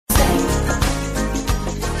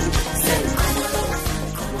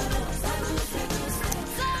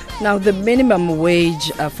Now, the minimum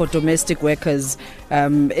wage for domestic workers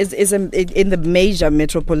is in the major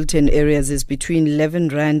metropolitan areas is between 11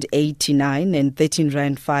 Rand 89 and 13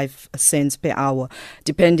 Rand 5 cents per hour,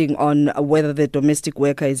 depending on whether the domestic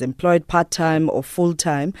worker is employed part-time or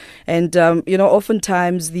full-time. And,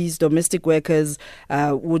 oftentimes these domestic workers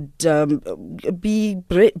would be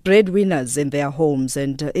breadwinners in their homes.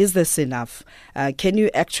 And is this enough? Can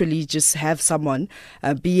you actually just have someone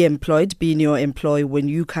be employed, be in your employ when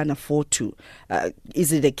you can afford to?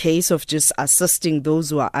 Is it a case of just assisting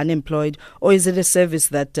those who are unemployed, or is it a service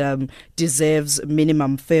that deserves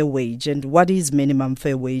minimum fair wage? And what is minimum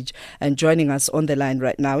fair wage? And joining us on the line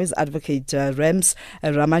right now is Advocate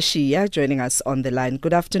Ramashia, joining us on the line.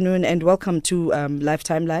 Good afternoon and welcome to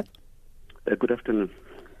Lifetime Live. Good afternoon.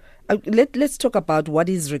 Let's talk about what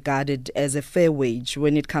is regarded as a fair wage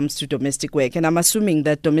when it comes to domestic work. And I'm assuming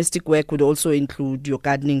that domestic work would also include your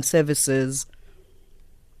gardening services.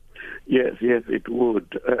 Yes, it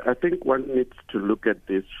would. I think one needs to look at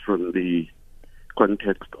this from the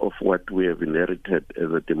context of what we have inherited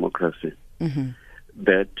as a democracy. Mm-hmm.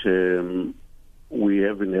 That we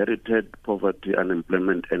have inherited poverty,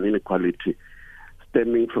 unemployment, and inequality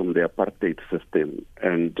stemming from the apartheid system.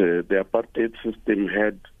 And the apartheid system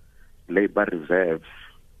had labor reserves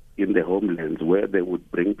in the homelands where they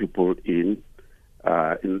would bring people in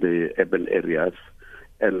the urban areas,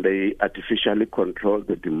 and they artificially controlled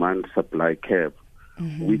the demand-supply curve,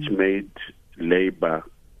 mm-hmm. which made labor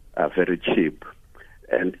very cheap.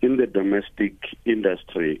 And in the domestic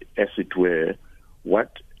industry, as it were,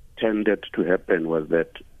 what tended to happen was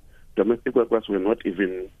that domestic workers were not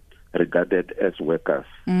even regarded as workers,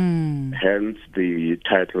 hence the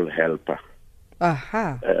title helper.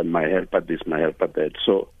 My helper this, my helper that.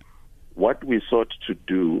 So what we sought to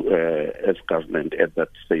do as government at that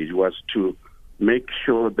stage was to make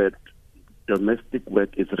sure that domestic work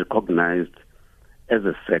is recognized as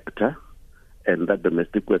a sector and that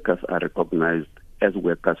domestic workers are recognized as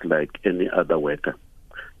workers like any other worker.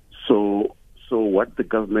 So what the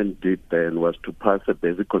government did then was to pass the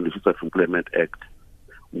Basic Conditions of Employment Act,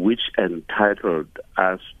 which entitled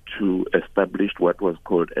us to establish what was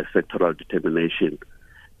called a sectoral determination,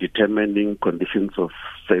 determining conditions of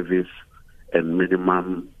service and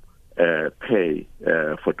minimum pay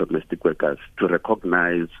for domestic workers to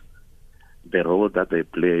recognize the role that they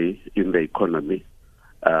play in the economy,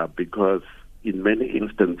 because in many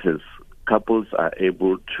instances, couples are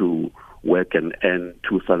able to work and earn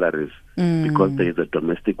two salaries because there is a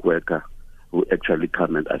domestic worker who actually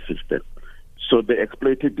come and assist them. So the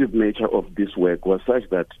exploitative nature of this work was such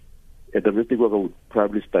that a domestic worker would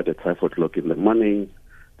probably start at 5 o'clock in the morning,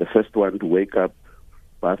 the first one to wake up,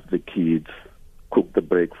 bath the kids, cook the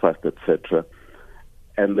breakfast, etc.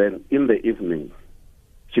 And then in the evening,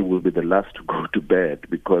 she will be the last to go to bed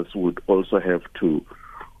because would also have to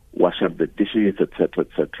wash up the dishes, etc.,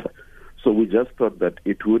 etc. So we just thought that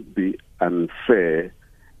it would be unfair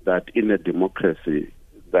that in a democracy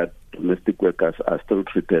that domestic workers are still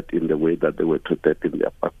treated in the way that they were treated in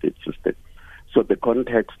the apartheid system. So the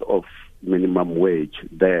context of minimum wage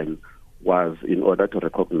then was in order to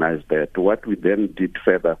recognize that. What we then did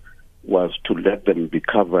further was to let them be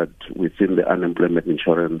covered within the Unemployment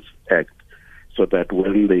Insurance Act so that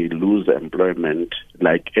when they lose employment,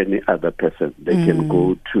 like any other person, they can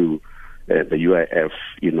go to the UIF,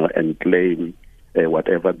 and claim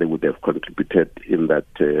whatever they would have contributed in that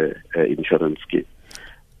insurance scheme.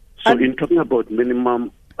 So in talking about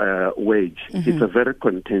minimum wage, it's a very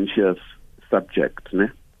contentious subject, ne?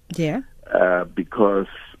 Yeah. Because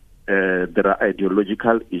there are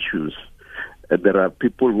ideological issues. There are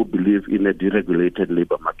people who believe in a deregulated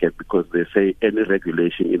labor market because they say any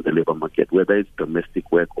regulation in the labor market, whether it's domestic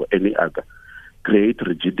work or any other, create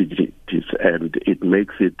rigidities and it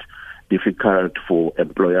makes it difficult for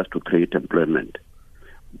employers to create employment.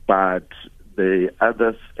 But the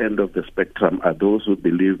other end of the spectrum are those who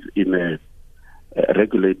believe in a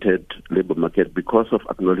regulated labor market because of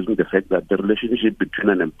acknowledging the fact that the relationship between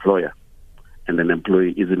an employer and an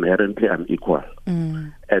employee is inherently unequal.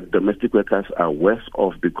 And domestic workers are worse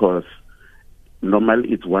off because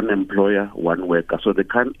normally it's one employer, one worker. So they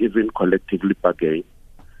can't even collectively bargain.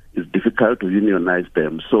 It's difficult to unionize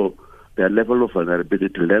them. So their level of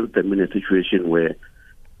vulnerability lands them in a situation where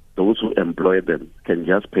those who employ them can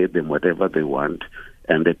just pay them whatever they want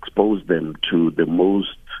and expose them to the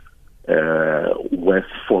most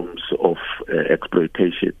worst forms of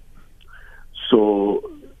exploitation. So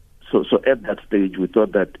at that stage, we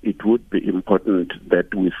thought that it would be important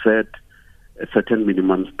that we set certain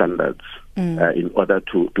minimum standards in order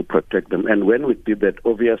to protect them. And when we did that,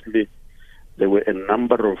 obviously, there were a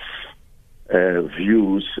number of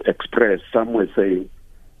views expressed. Some were saying,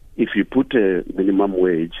 if you put a minimum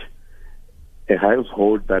wage, a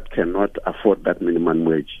household that cannot afford that minimum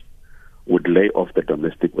wage would lay off the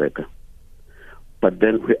domestic worker. But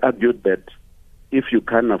then we argued that if you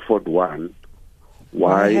can't afford one,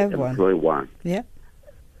 why employ one? Yeah.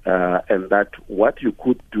 And that what you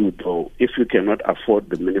could do, though, if you cannot afford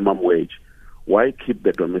the minimum wage, why keep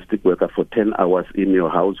the domestic worker for 10 hours in your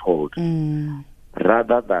household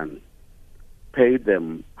rather than pay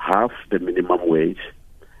them half the minimum wage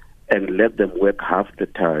and let them work half the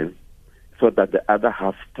time, so that the other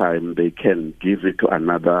half time they can give it to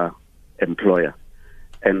another employer,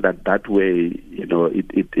 and that way,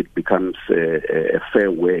 it becomes a fair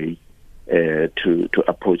way to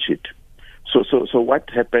approach it. So what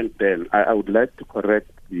happened then? I would like to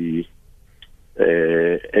correct the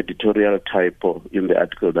editorial typo in the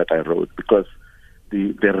article that I wrote, because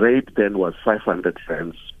the rate then was 500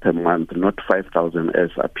 cents per month, not 5,000 as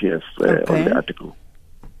appears on the article.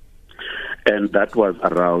 And that was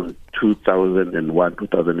around 2001,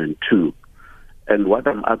 2002. And what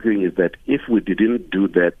I'm arguing is that if we didn't do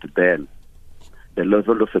that then, the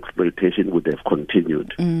level of exploitation would have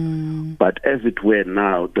continued. But as it were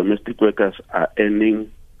now, domestic workers are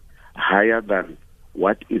earning higher than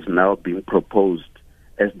what is now being proposed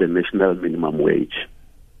as the national minimum wage.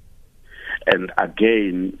 And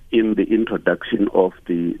again, in the introduction of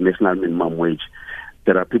the national minimum wage,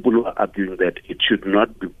 there are people who are arguing that it should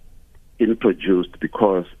not be introduced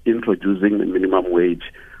because introducing the minimum wage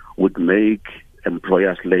would make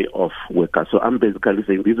employers lay off workers. So I'm basically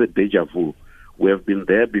saying this is a deja vu. We have been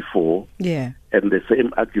there before, and the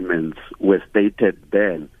same arguments were stated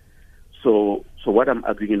then. So what I'm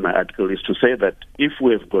arguing in my article is to say that if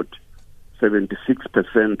we have got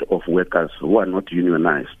 76% of workers who are not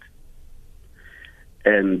unionized,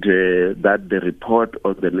 and that the report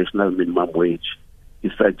on the national minimum wage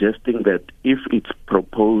is suggesting that if it's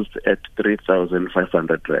proposed at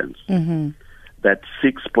 3,500 rands, that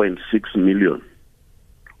 6.6 million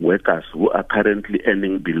workers who are currently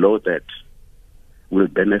earning below that will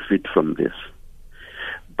benefit from this.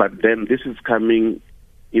 But then this is coming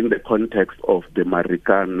in the context of the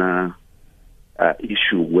Marikana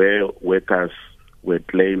issue, where workers were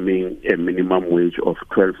claiming a minimum wage of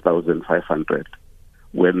 12,500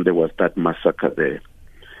 when there was that massacre there.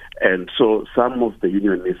 And so some of the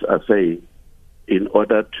unionists are saying, in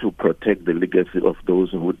order to protect the legacy of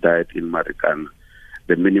those who died in Marikana,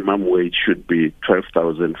 the minimum wage should be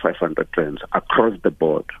 12,500 rands across the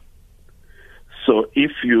board. So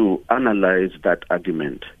if you analyze that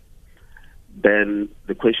argument, then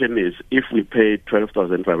the question is, if we pay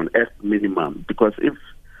 12,500 as minimum, because if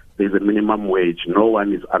there's a minimum wage, no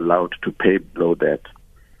one is allowed to pay below that.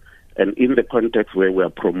 And in the context where we are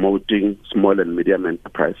promoting small and medium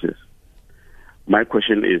enterprises, my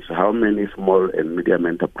question is, how many small and medium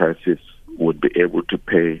enterprises would be able to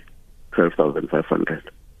pay 12,500?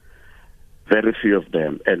 Very few of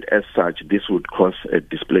them. And as such, this would cause a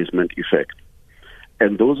displacement effect.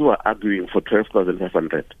 And those who are arguing for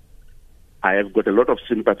 12,500, I have got a lot of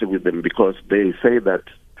sympathy with them, because they say that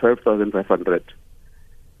 12,500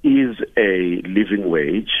 is a living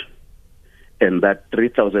wage and that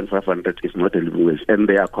 3,500 is not a living wage. And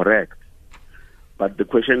they are correct. But the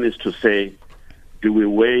question is to say, do we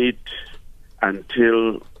wait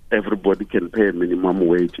until everybody can pay a minimum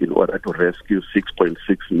wage in order to rescue 6.6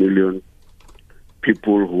 million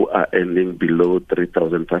people who are earning below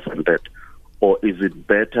 3,500? Or is it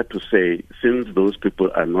better to say, since those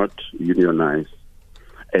people are not unionized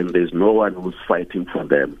and there's no one who's fighting for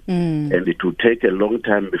them, and it will take a long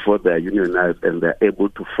time before they're unionized and they're able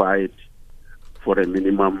to fight for a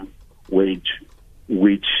minimum wage,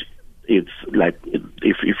 which it's like,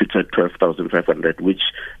 if it's at 12,500, which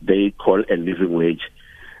they call a living wage,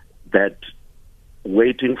 that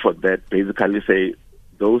waiting for that basically say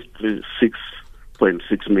those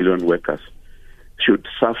 6.6 million workers should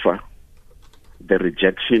suffer the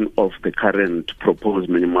rejection of the current proposed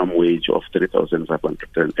minimum wage of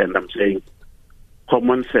 3,500. And I'm saying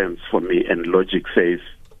common sense for me and logic says,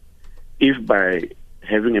 if by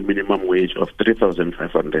having a minimum wage of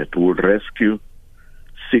 3,500 will rescue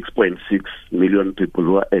 6.6 million people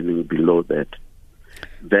who are earning below that,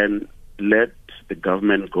 then let the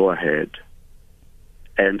government go ahead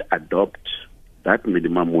and adopt that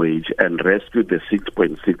minimum wage and rescue the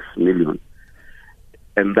 6.6 million.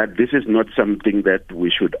 and that this is not something that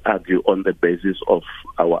we should argue on the basis of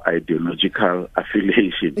our ideological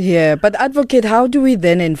affiliation. Yeah, but advocate, how do we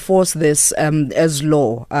then enforce this as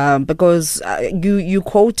law? Because you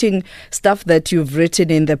quoting stuff that you've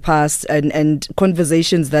written in the past and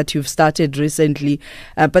conversations that you've started recently,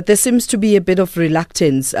 but there seems to be a bit of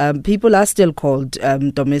reluctance. People are still called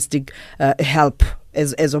domestic help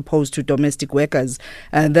as opposed to domestic workers,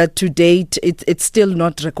 and that to date it's still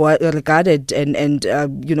not regarded and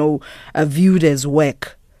viewed as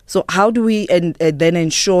work. So how do we then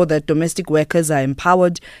ensure that domestic workers are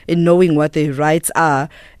empowered in knowing what their rights are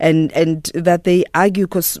and that they argue?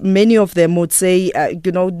 Because many of them would say,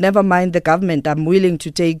 never mind the government, I'm willing to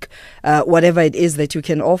take whatever it is that you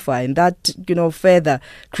can offer. And that, further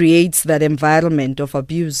creates that environment of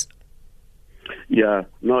abuse. Yeah,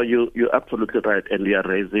 no, you're absolutely right. And you are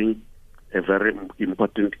raising a very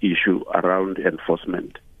important issue around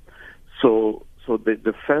enforcement. So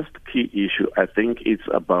the first key issue, I think, is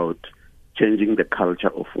about changing the culture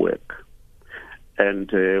of work.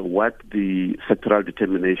 And what the sectoral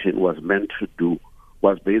determination was meant to do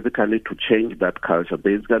was basically to change that culture,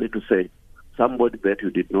 basically to say somebody that you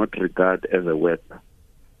did not regard as a worker,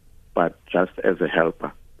 but just as a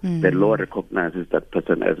helper. Mm-hmm. The law recognizes that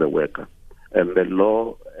person as a worker. And the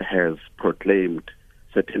law has proclaimed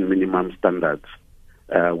certain minimum standards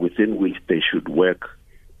within which they should work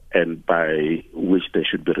and by which they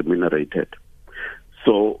should be remunerated.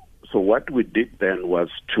 So what we did then was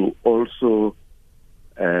to also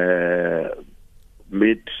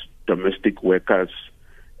meet domestic workers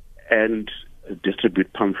and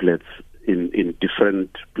distribute pamphlets in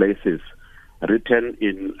different places, written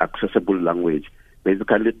in accessible language,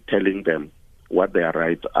 basically telling them what their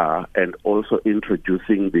rights are, and also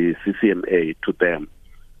introducing the CCMA to them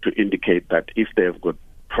to indicate that if they've got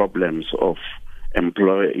problems of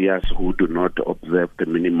employers who do not observe the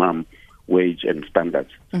minimum wage and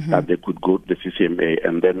standards, mm-hmm. that they could go to the CCMA.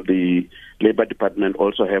 And then the Labour Department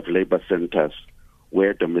also have labour centres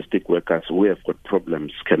where domestic workers who have got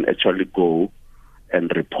problems can actually go and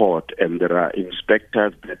report, and there are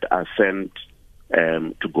inspectors that are sent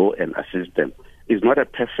to go and assist them. It's not a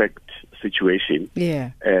perfect situation,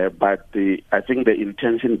 but I think the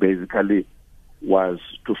intention basically was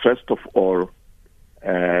to first of all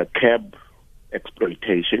curb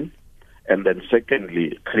exploitation, and then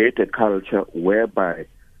secondly create a culture whereby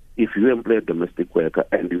if you employ a domestic worker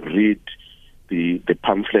and you read the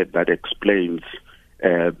pamphlet that explains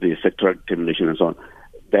the sectoral determination and so on,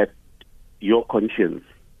 that your conscience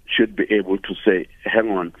should be able to say, hang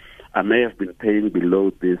on, I may have been paying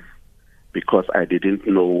below this because I didn't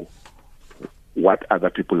know what other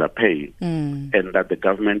people are paying, and that the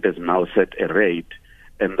government has now set a rate,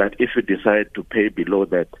 and that if you decide to pay below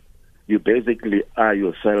that, you basically are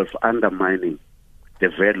yourself undermining the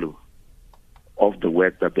value of the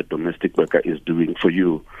work that the domestic worker is doing for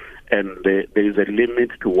you. And there is a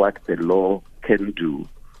limit to what the law can do,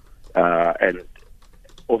 and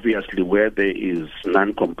obviously where there is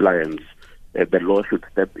non-compliance, the law should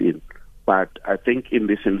step in. But I think in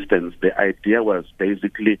this instance, the idea was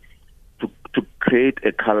basically to create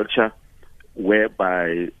a culture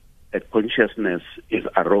whereby a consciousness is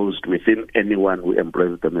aroused within anyone who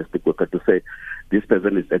employs a domestic worker to say, this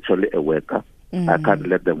person is actually a worker. Mm-hmm. I can't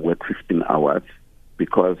let them work 15 hours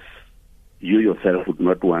because you yourself would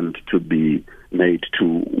not want to be made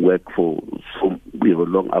to work for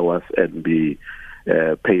long hours and be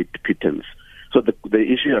paid pittance. So the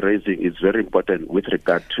issue you're raising is very important with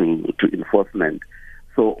regard to enforcement.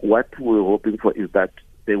 So what we're hoping for is that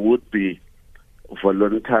there would be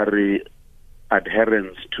voluntary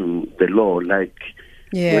adherence to the law, like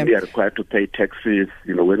when you are required to pay taxes,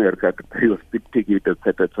 when you are required to pay your speed ticket,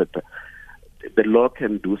 etc., etc. The law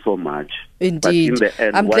can do so much. Indeed. But in the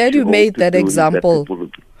end, I'm glad you made that example.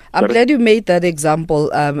 I'm glad you made that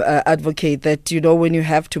example, Advocate, that, when you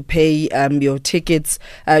have to pay your tickets,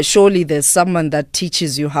 surely there's someone that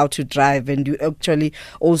teaches you how to drive, and you actually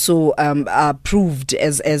also are approved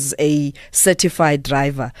as a certified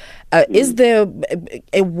driver. Is there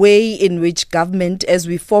a way in which government, as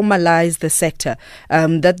we formalize the sector,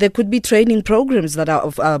 that there could be training programs that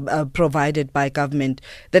are provided by government,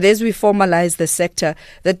 that as we formalize the sector,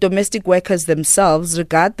 that domestic workers themselves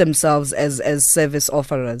regard themselves as service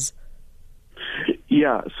offerers?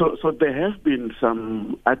 Yeah, so there has been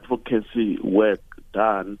some advocacy work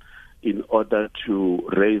done in order to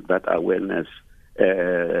raise that awareness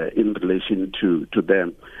in relation to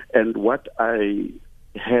them. And what I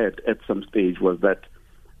heard at some stage was that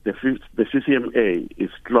the CCMA is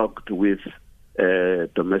clogged with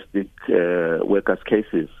domestic workers'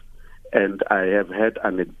 cases. And I have had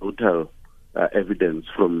anecdotal evidence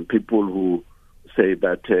from people who say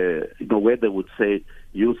that, where they would say,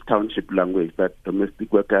 use township language, that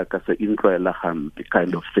domestic worker kase introelaham, the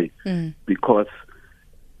kind of thing, because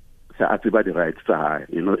everybody rights are,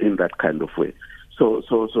 in that kind of way. So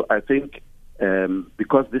I think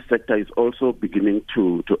because this sector is also beginning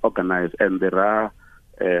to organize, and there are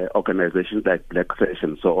organizations like Black Sash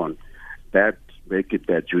and so on, that make it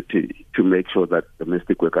their duty to make sure that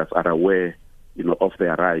domestic workers are aware, of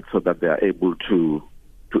their rights, so that they are able to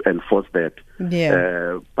enforce that.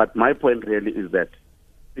 Yeah. But my point really is that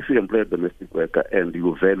if you employ a domestic worker and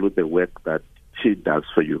you value the work that she does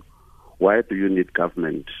for you, why do you need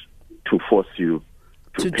government to force you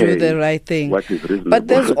to do the right thing? What is reasonable? But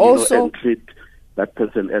there's also and treat that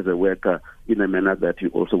person as a worker in a manner that you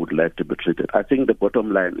also would like to be treated. I think the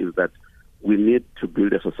bottom line is that we need to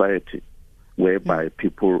build a society whereby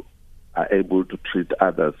people are able to treat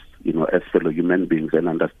others, as fellow human beings, and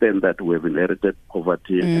understand that we have inherited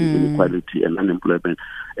poverty and inequality and unemployment,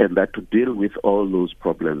 and that to deal with all those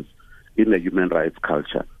problems in a human rights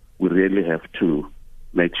culture, we really have to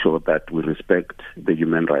make sure that we respect the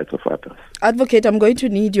human rights of others. Advocate, I'm going to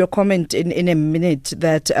need your comment in a minute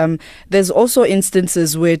that there's also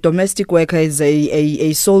instances where domestic worker is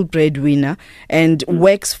a sole breadwinner and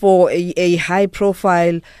works for a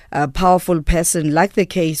high-profile, powerful person, like the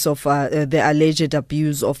case of the alleged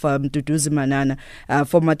abuse of Duduzi Manana,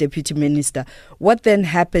 former deputy minister. What then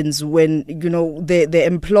happens when, the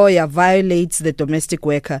employer violates the domestic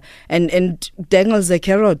worker and dangles the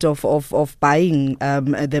carrot of buying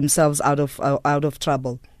themselves out of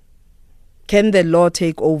trouble? Can the law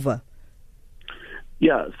take over?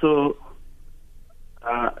 Yeah, so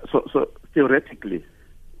theoretically,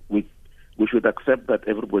 we should accept that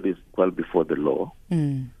everybody is equal before the law,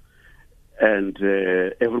 and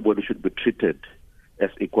everybody should be treated as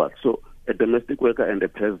equal. So a domestic worker and a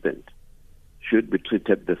president should be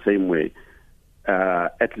treated the same way,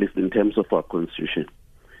 at least in terms of our constitution.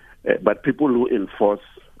 But people who enforce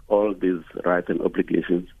all these rights and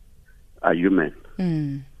obligations are human.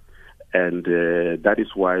 And that is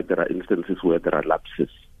why there are instances where there are lapses.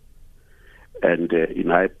 And in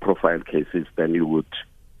high-profile cases, then you would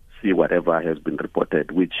see whatever has been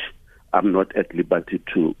reported, which I'm not at liberty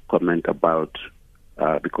to comment about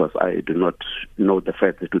because I do not know the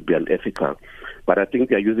fact that it would be unethical. But I think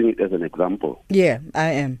they're using it as an example. Yeah,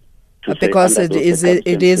 I am. Because it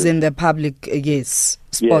is in the public,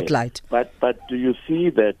 spotlight. Yeah. But do you see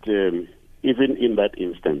that even in that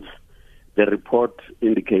instance, the report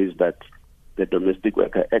indicates that the domestic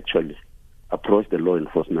worker actually approached the law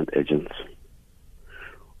enforcement agents,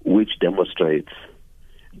 which demonstrates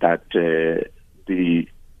that the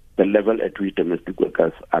level at which domestic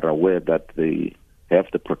workers are aware that they have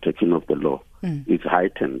the protection of the law is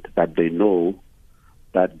heightened, that they know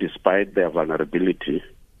that despite their vulnerability,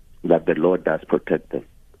 that the law does protect them.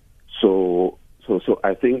 So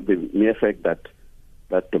I think the mere fact that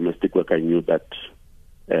that domestic worker knew that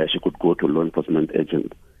she could go to law enforcement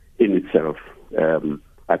agent in itself,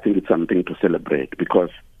 I think it's something to celebrate,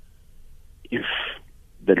 because if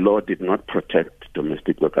the law did not protect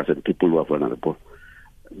domestic workers and people who are vulnerable,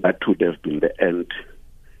 that would have been the end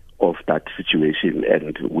of that situation,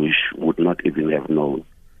 and we would not even have known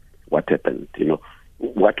what happened.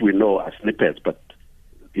 What we know are snippets, but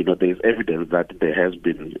there is evidence that there has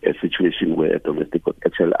been a situation where a domestic worker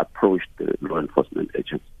actually approached the law enforcement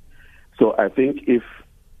agents. So I think if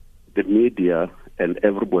the media and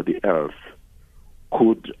everybody else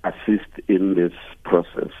could assist in this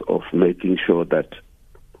process of making sure that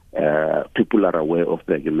people are aware of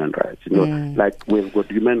their human rights. Like we've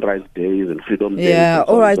got human rights days and freedom days. Yeah,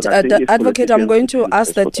 all right. Advocate, I'm going to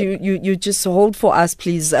ask that you just hold for us,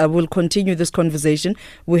 please. We'll continue this conversation.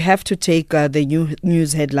 We have to take the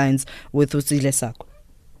news headlines with Uzile Sako.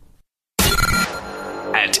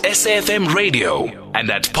 At SAFM Radio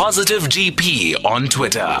and at Positive GP on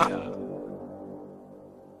Twitter.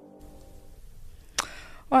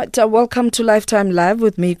 All right, welcome to Lifetime Live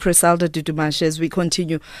with me, Crisalda Dudumashe, as we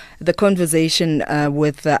continue the conversation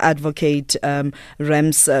with Advocate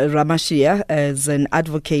Ramashia. As an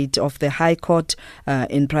advocate of the High Court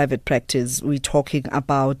in private practice, we're talking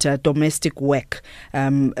about domestic work.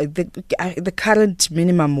 The current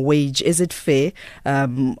minimum wage, is it fair?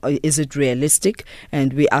 Is it realistic?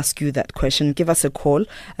 And we ask you that question. Give us a call.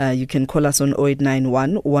 You can call us on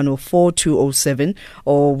 0891 104 207,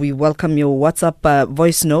 or we welcome your WhatsApp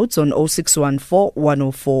voice voice notes on 0614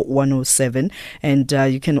 104 107. And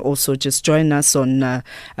you can also just join us on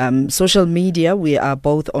social media. We are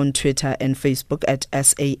both on Twitter and Facebook at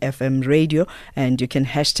SAFM Radio, and you can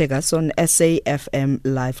hashtag us on SAFM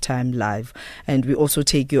Lifetime Live. And we also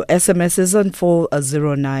take your SMSs on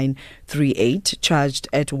 40938, charged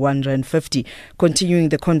at 150. Continuing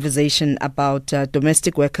the conversation about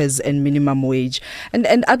domestic workers and minimum wage. And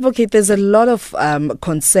Advocate, there's a lot of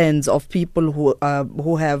concerns of people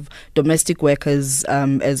who have domestic workers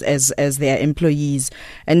as their employees.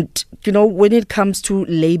 And, you know, when it comes to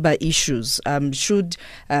labor issues, should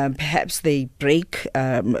perhaps they break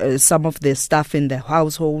some of the stuff in the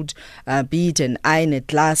household, be it an iron, a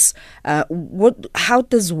glass? How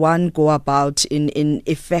does one go about in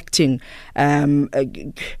effecting,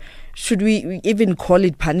 should we even call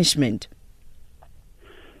it punishment?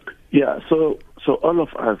 Yeah, so all of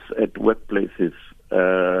us at workplaces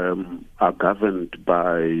are governed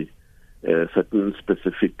by certain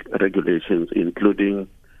specific regulations, including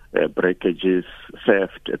breakages,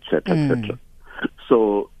 theft, etc., etc.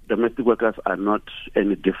 So domestic workers are not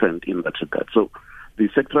any different in that regard. So the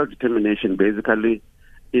sectoral determination basically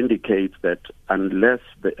indicates that unless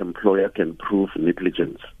the employer can prove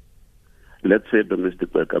negligence, let's say a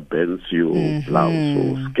domestic worker bends your blouse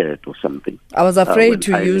or skirt or something. I was afraid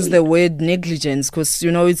to use the word negligence because, you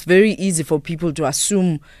know, it's very easy for people to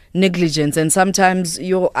assume negligence. And sometimes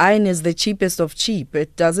your iron is the cheapest of cheap.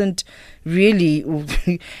 It doesn't really,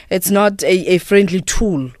 it's not a friendly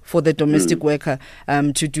tool for the domestic worker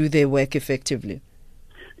to do their work effectively.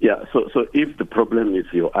 Yeah, so if the problem is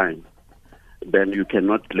your iron, then you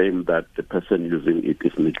cannot claim that the person using it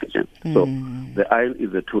is negligent. So the iron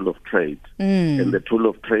is a tool of trade, and the tool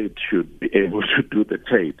of trade should be able to do the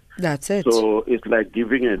trade. That's it. So it's like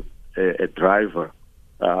giving a driver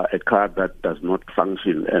a car that does not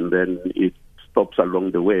function, and then it stops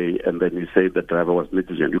along the way, and then you say the driver was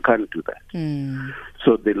negligent. You can't do that.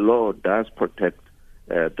 So the law does protect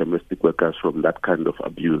domestic workers from that kind of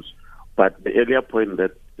abuse. But the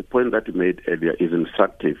point that you made earlier is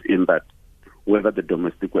instructive in that whether the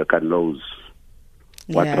domestic worker knows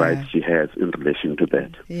what rights she has in relation to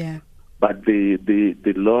that. Yeah. But the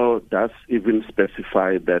law does even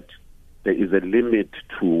specify that there is a limit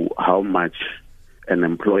to how much an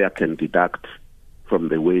employer can deduct from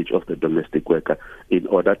the wage of the domestic worker in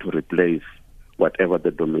order to replace whatever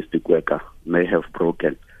the domestic worker may have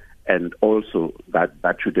broken. And also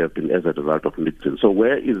that should have been as a result of negligence. So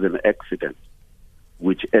where is an accident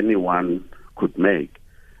which anyone could make,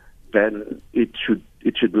 then it is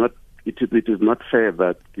not fair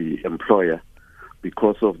that the employer,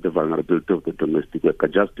 because of the vulnerability of the domestic worker,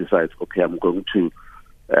 just decides, okay, I'm going to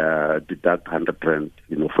deduct 100 rand,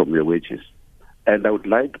 from your wages. And I would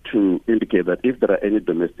like to indicate that if there are any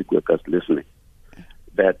domestic workers listening,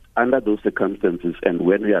 that under those circumstances and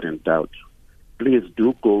when we are in doubt, please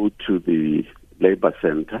do go to the labor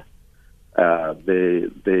center.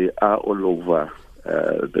 They are all over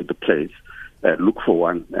the place. Look for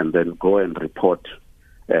one and then go and report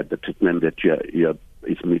the treatment that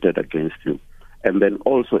is meted against you. And then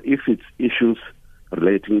also, if it's issues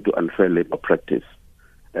relating to unfair labor practice,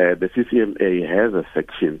 the CCMA has a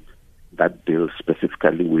section that deals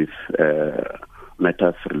specifically with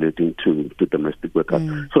matters relating to domestic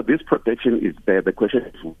workers. So this protection is there. The question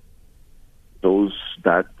is those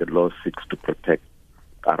that the law seeks to protect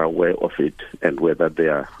are aware of it and whether they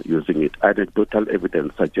are using it. Anecdotal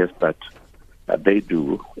evidence suggests that they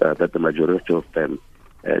do, that the majority of them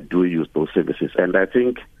do use those services. And I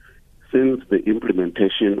think since the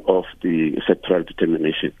implementation of the sectoral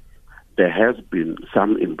determination, there has been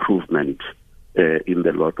some improvement in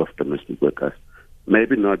the lot of domestic workers.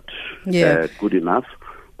 Maybe not good enough,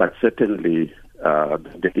 but certainly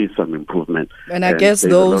there is some improvement. And I guess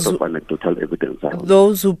those a lot of anecdotal evidence.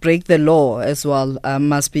 Those who break the law as well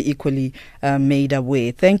must be equally made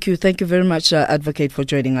aware. Thank you very much, Advocate, for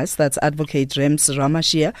joining us. That's Advocate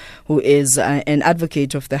Ramashia, who is an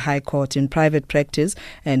advocate of the High Court in private practice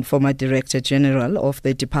and former Director General of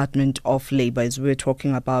the Department of Labour. As we're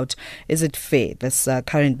talking about, is it fair, this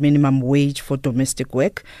current minimum wage for domestic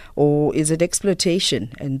work, or is it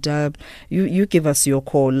exploitation? And you give us your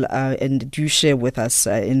call and you share with us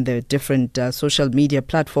in the different social media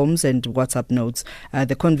platforms and WhatsApp notes.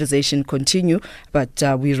 The conversation continue, but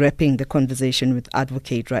we're wrapping the conversation with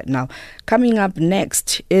Advocate right now. Coming up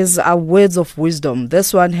next is our words of wisdom.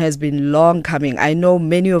 This one has been long coming. I know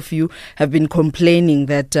many of you have been complaining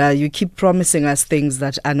that you keep promising us things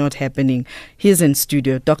that are not happening. Here's in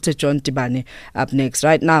studio, Dr. John Tibane up next.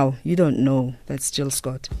 Right now, you don't know. That's Jill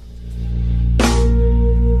Scott.